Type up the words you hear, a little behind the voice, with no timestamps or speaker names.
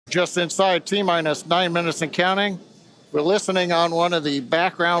Just inside T-minus 9 minutes and counting. We're listening on one of the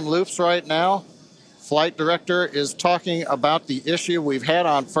background loops right now. Flight director is talking about the issue we've had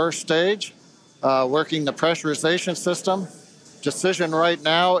on first stage, working the pressurization system. Decision right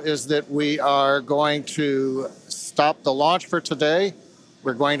now is that we are going to stop the launch for today.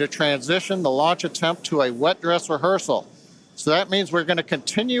 We're going to transition the launch attempt to a wet dress rehearsal. So that means we're going to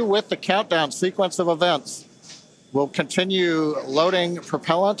continue with the countdown sequence of events. We'll continue loading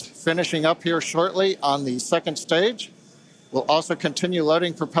propellant, finishing up here shortly on the second stage. We'll also continue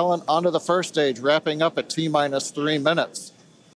loading propellant onto the first stage, wrapping up at T-minus 3 minutes.